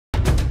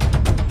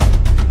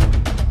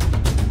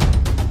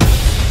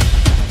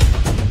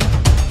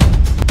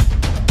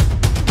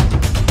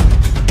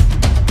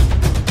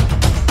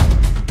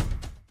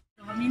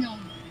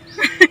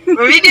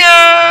Bervideo.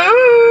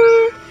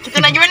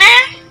 Kita nak pergi mana?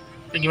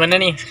 Pergi mana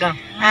ni sekarang?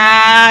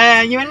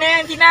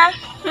 Gimana Tina?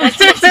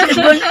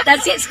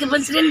 Tasik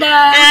kebun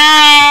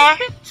serendah.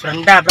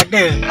 Serendah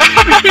brother.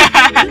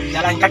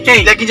 Jalan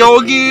kaki. Lagi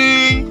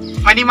jogging.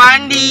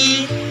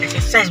 Mandi-mandi.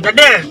 Exercise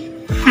brother.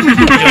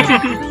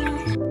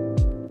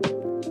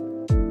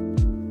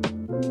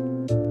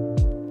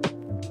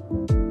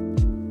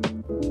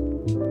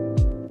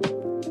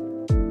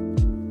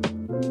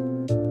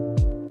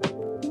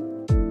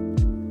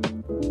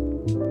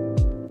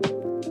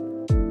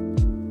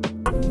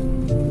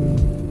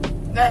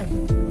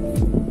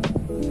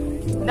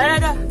 Dah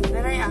naik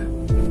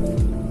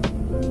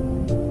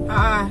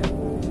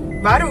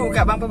baru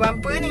kat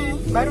bumper-bumper ni.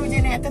 Baru je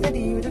naik atas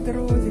tadi. Betul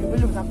terus je.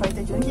 Belum sampai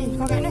tajuk lagi.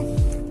 Kau kat mana?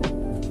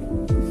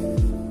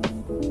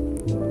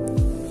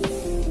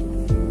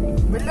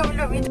 Belum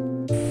itu.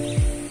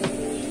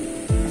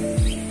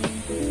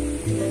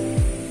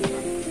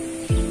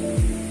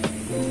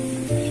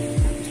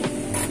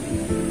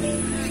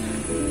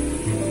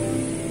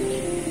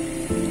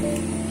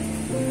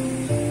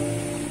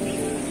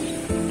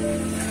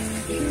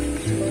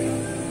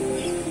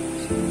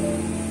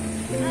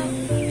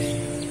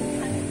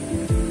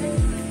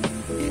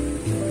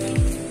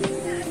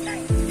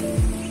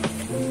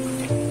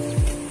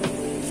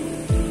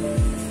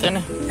 Macam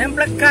mana? Yang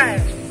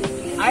pelakar.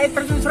 Air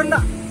terjun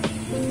serendah.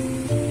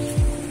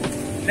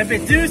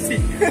 Lebih juicy.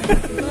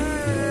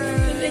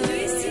 Lebih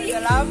juicy.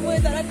 Dah lama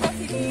tak datang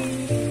sini.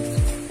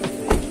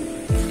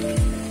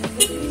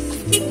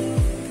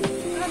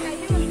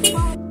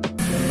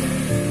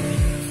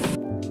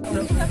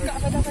 Kakak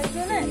pada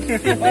Faizal kan?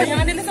 Yang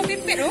ada lesang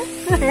pipit tu.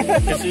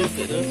 Kasi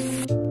pipit tu.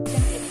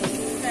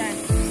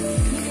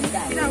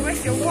 Tina,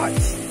 where's your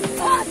watch?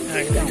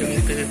 Kita jom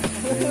kita.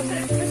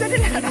 Macam mana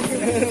nak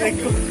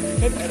lagu?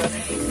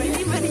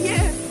 Bagi Maria.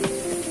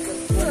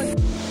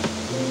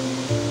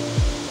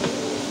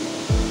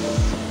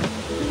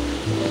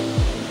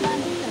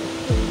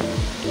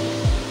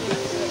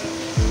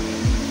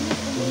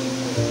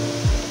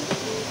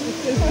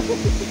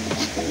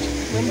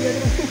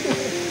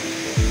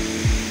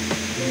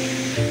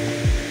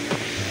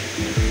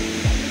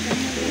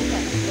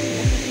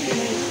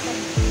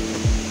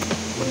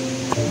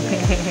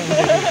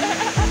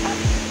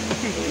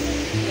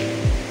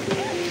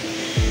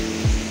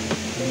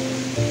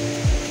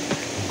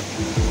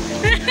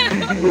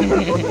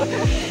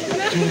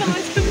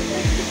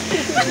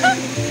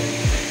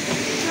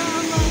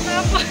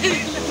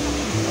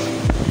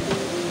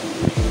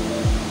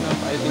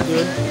 Nampak air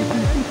terjun.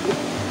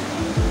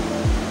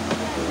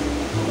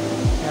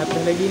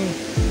 Atas lagi ni.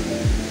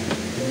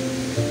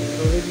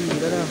 Terus lagi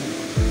dalam.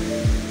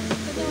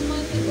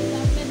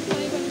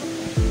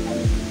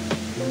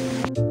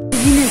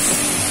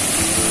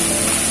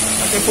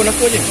 Pakai phone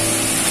aku je.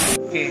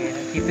 Okey,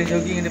 kita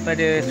jogging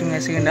daripada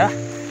sungai Serendah,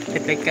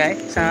 Tepekai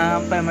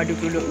sampai Madu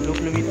Kuluk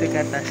 20 meter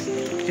ke atas.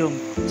 Jom,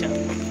 jap.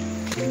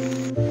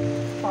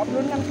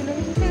 46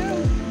 kilometer.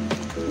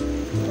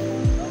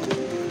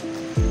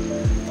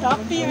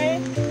 Tapi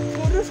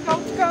kurus kau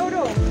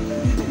tu.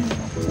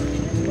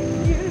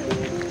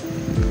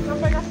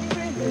 Sampai kaki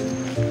kereta.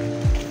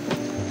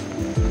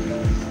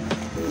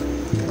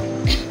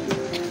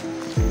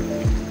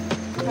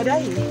 Ada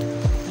air?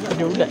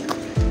 Ada ulat.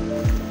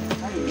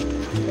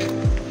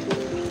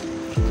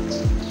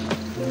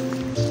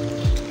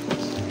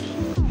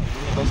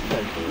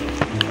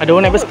 Ada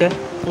orang naik basikal?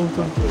 Oh,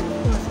 tu.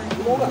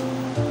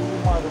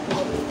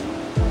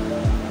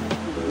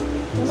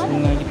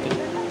 Sungai kita.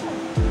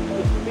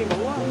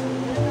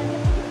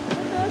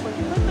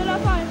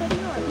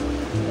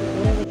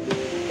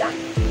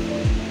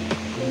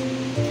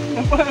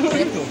 Apa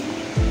itu?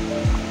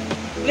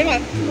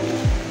 Lewat.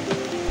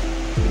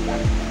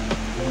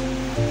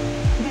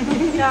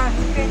 Ya,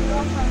 okey,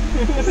 lewat.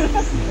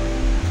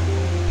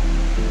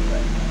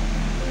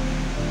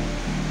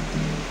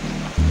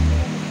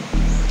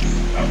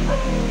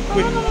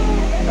 Wih.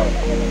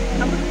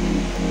 Apa?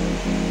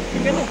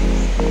 Ikan tu.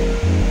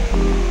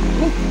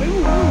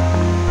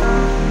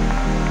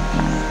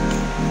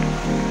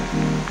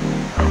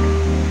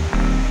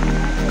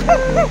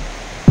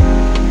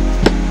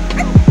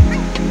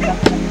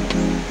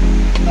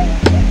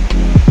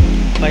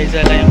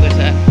 Faizal lah yang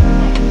besar.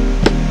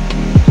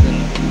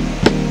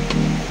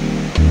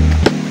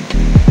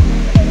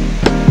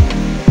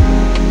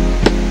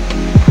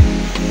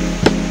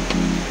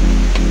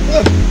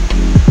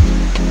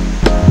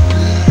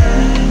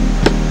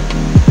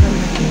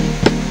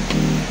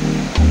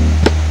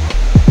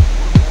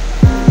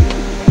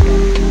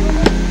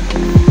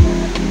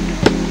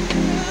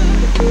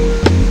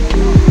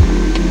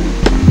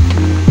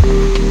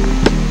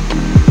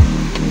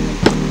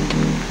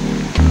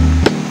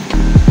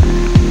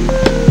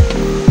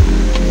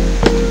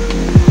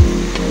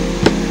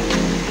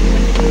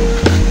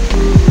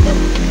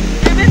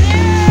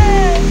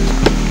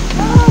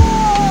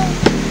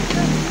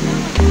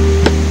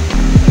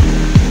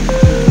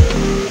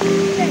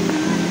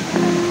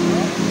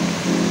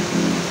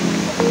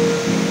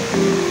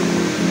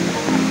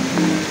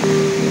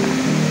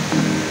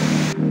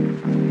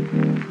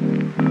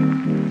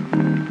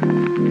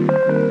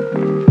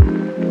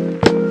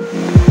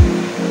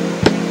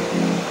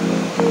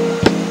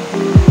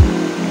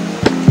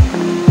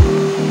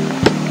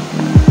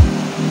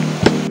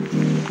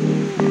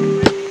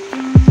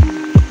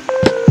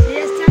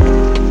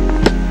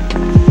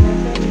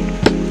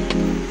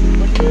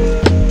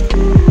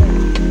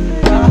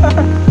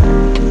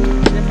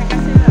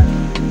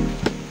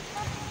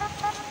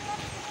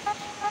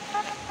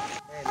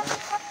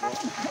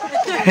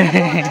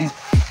 Jangan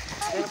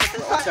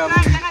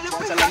lupa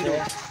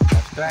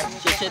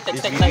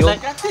This video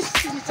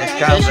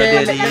rekam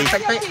berada di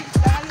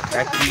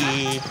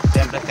kaki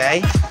Sam Pekai.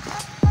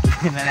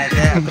 Mana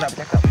ada aku nak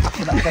bercakap.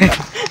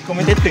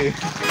 Komentator.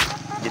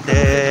 Kita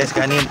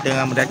sekarang ni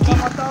tengah mendaki.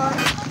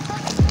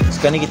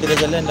 Sekarang ni kita dah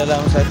jalan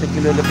dalam 1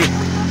 kilo lebih.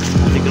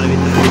 1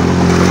 kilometer.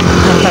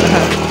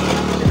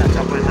 Kita nak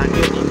capai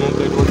target hingga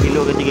ke 2 kilo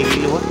ke 3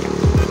 kilo lah.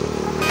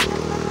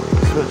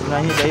 So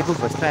sebenarnya saya pun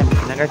first time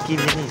nak kaki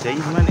macam ni. Saya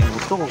sebenarnya naik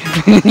motor.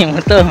 Ni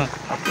motor.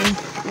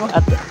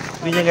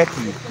 Ni jalan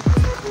kaki.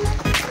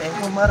 Saya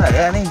pun marah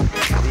lah ni.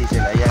 Jadi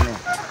saya layan ni.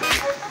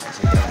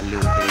 Saya halu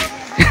tadi.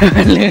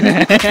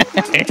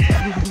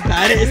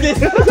 tarik sis.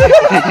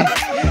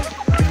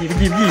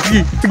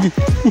 Pergi.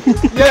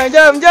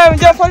 Jom,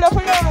 follow.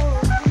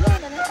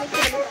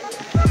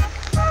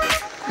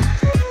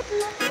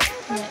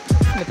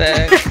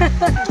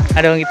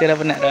 Ada orang kita dah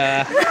penat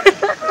dah.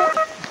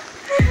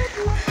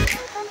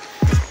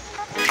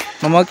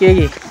 Mama okey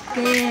lagi?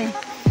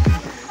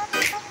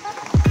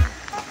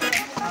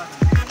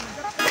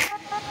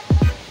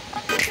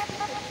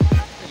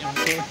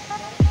 Okey.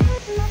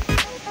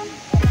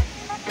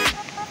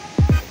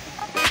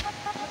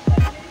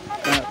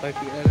 Nak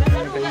pakai dalam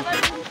dari.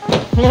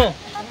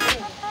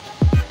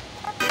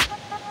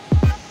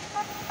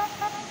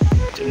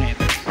 Macam ni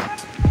tu.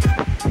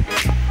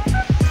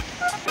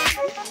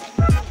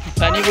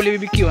 Tadi boleh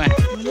BBQ kan?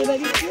 Boleh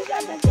bagi tu kan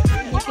tak?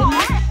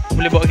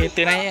 Boleh bawa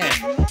kereta naik kan?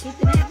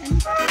 Kita naik kan.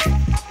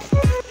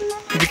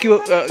 BBQ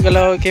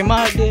kalau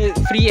kemah dia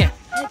free kan?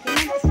 Kena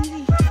buat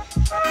sendiri.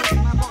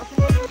 Kena bawa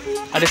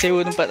sendiri. Ada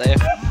sewa tempat tak ya?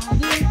 Dia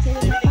saya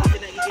letak.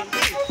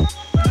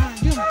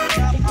 Jom.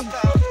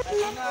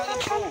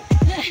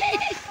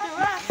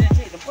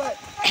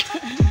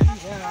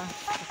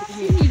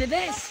 Ini the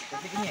best.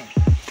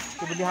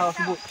 Kita beli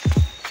houseboat.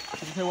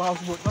 Kita sewa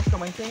houseboat. Kau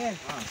suka mancing kan?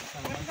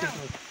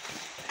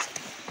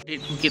 Di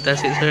Bukit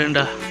Tasik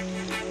serendah.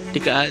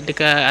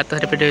 Dekat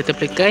atas daripada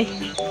terpelekai.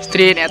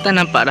 Straight naik atas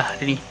nampak dah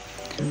dia ni.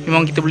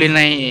 Memang kita boleh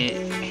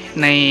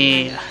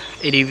naik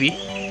ADV.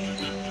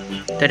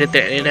 Dah ada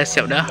track dia dah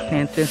siap dah.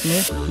 Ni entrance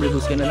ni boleh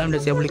busuk dalam, dah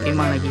siap boleh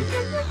kemah lagi.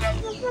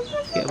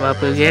 Okay,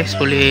 apa-apa guys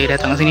boleh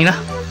datang sini lah.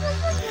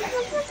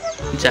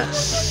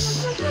 Just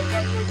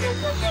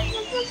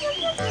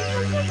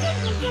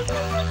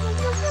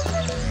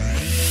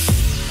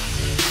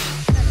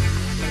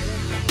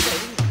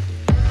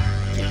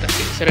kita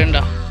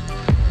serendah.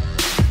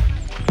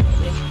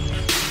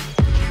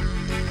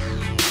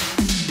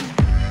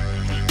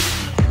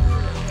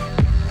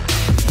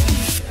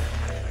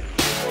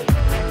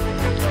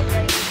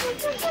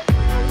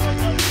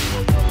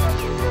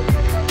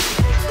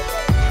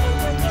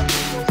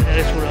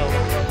 Ada surau.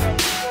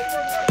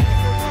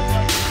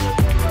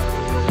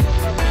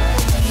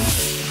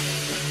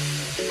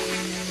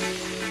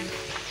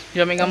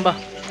 Jom ambil gambar.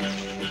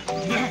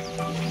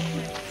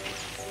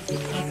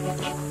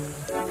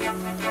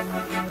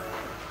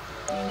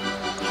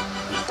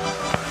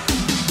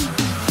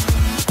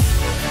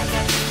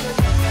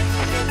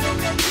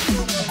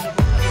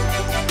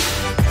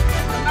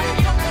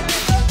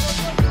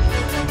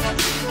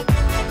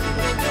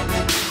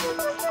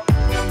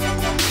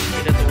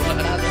 Kita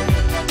tolak dah tu.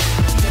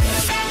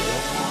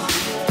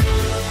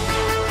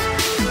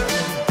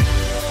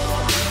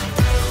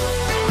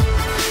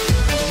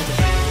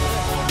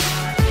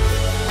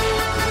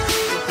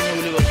 Rupanya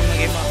boleh buat semua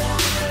kemah.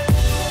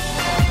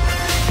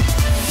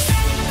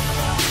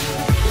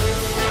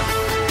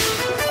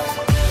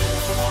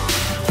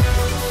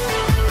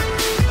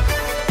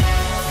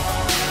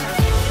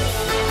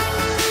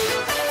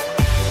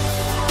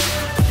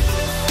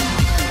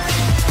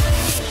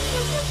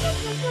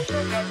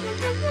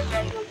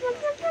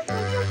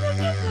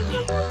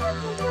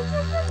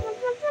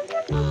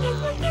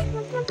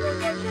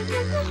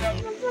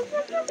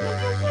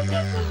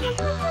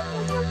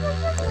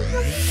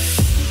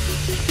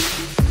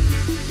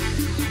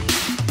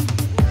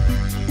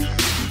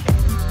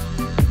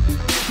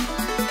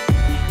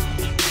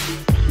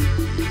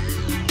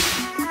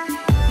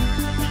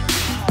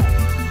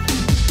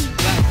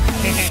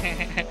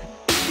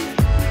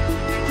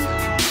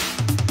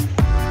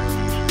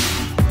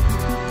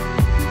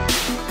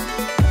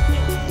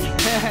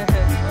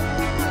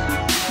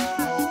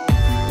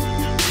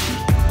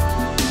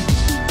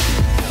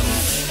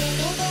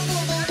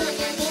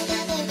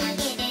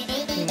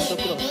 Ni motor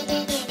aku tau.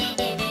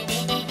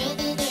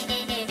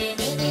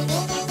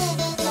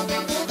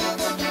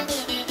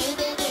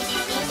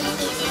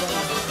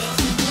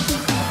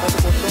 Apa tu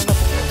potong dah.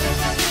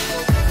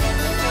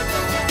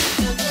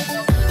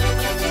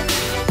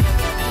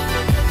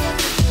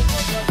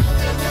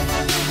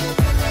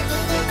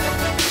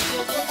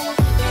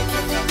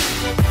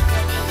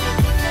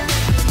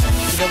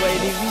 Kita buat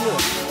ADV tu.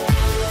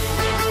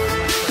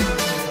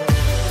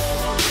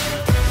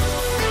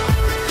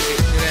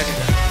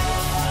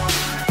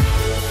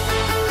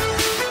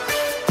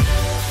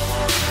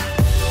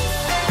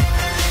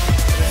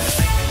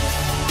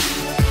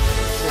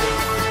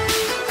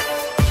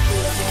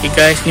 Okay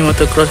guys, ni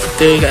motocross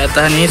kita kat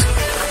atas ni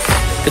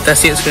Ke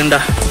Tasik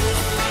Serendah.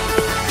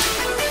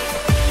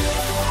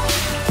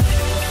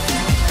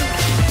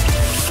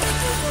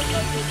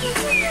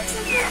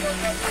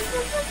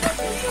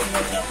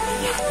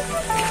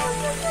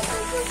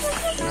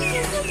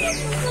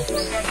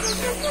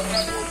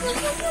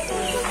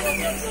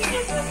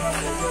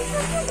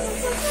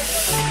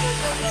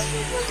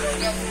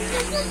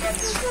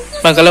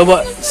 Bang, kalau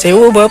buat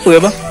sewa berapa ya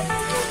bang?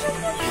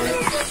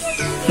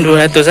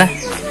 200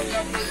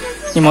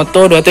 Ni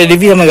motor 200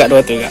 DV sama tak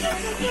 200 kak?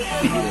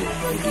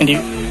 Ini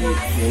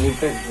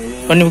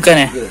oh ni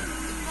bukan ya?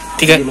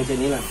 3 macam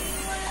ni lah.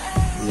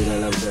 Ini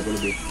dalam 1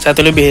 lebih.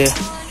 1 lebih ya?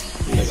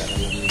 Ini kat dalam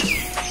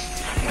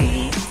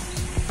ni.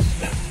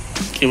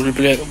 Okay,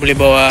 boleh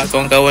bawa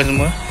kawan-kawan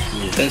semua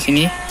kat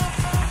sini.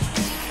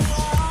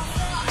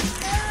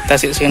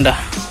 Tasik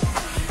Serendah.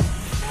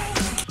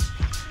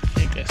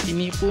 Kat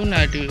sini pun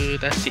ada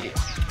Tasik.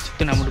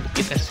 Situ nama dia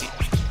Bukit Tasik.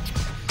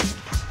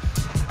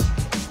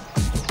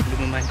 Boleh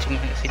memancing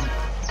kat sini.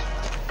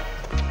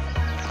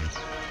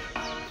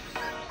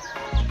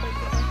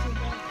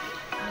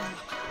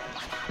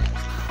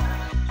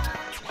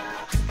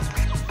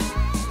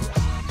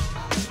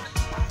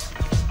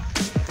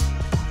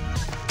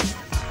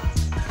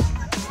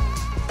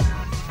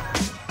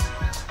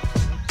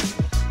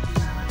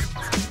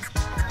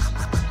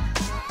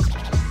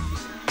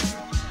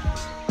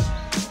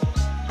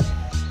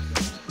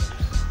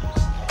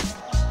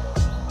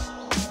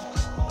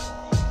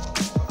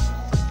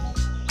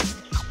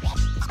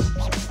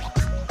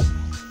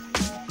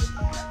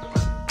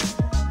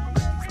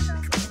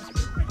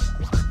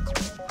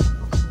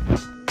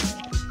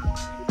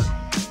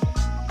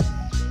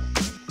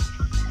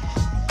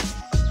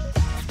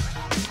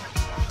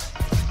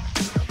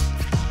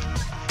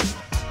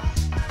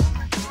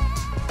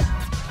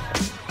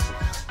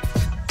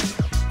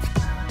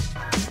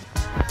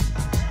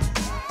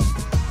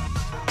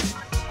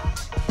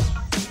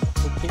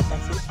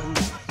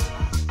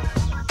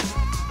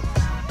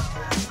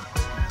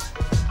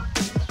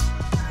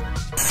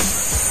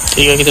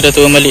 Okay, kita dah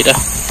turun balik dah.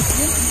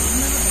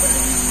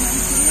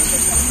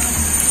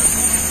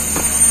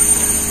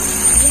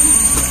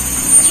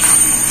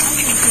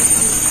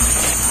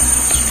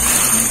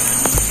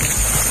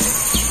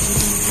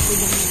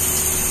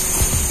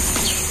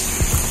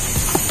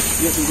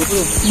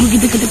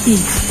 Kita ke tepi.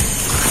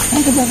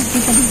 Kita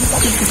buka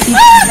ke tepi.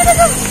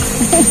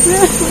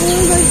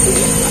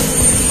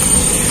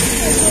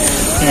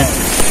 Ya.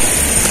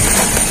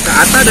 Kat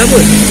atas ada apa?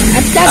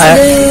 Atas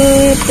ada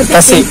tempat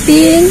Tasik.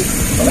 camping,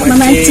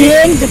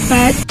 memancing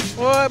depan.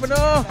 Oi,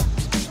 penuh.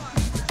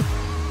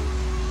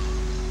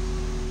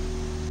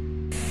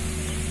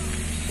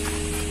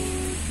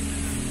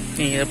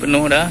 Ni dah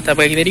penuh dah. Tak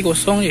pagi tadi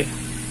kosong je.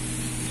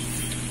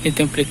 Ni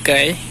tempat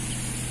kai.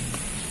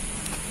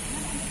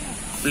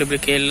 Boleh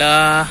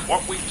kelah.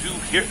 What we do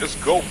here is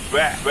go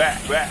back.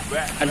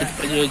 Ada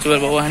tempat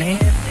jual bawah ni.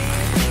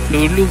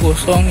 Dulu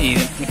kosong ni.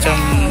 Macam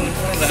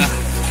lah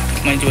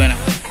main jual nak.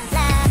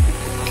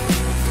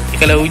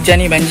 Kalau hujan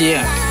ni banjir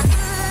lah.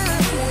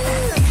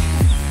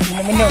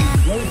 Minum.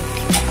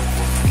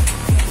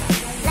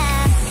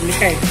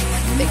 Lekai.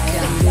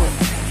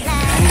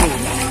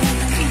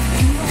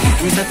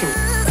 Ini satu.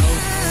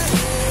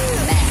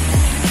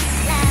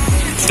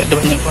 Ada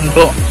banyak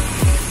pondok.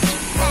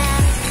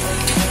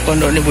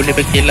 Pondok ni boleh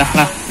berkelah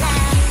lah.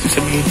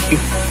 Bisa BBQ.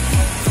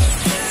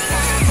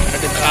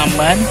 Ada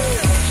taman.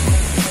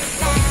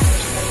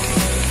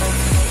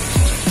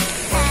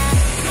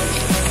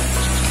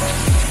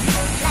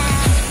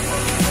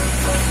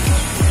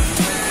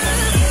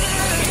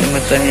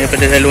 Mata ni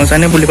daripada laluan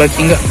sana boleh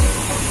parking tak?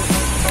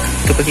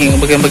 Kita parking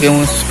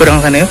bagian-bagian seberang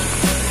sana.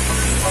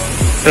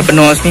 Kalau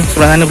penuh sini,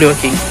 sebelah sana boleh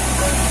parking.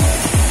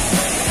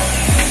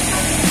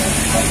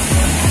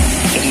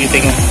 Jom kita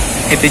tengok.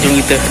 Jom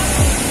kita.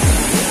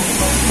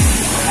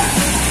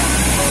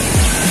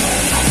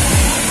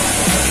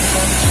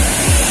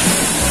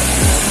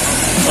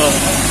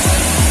 Oh.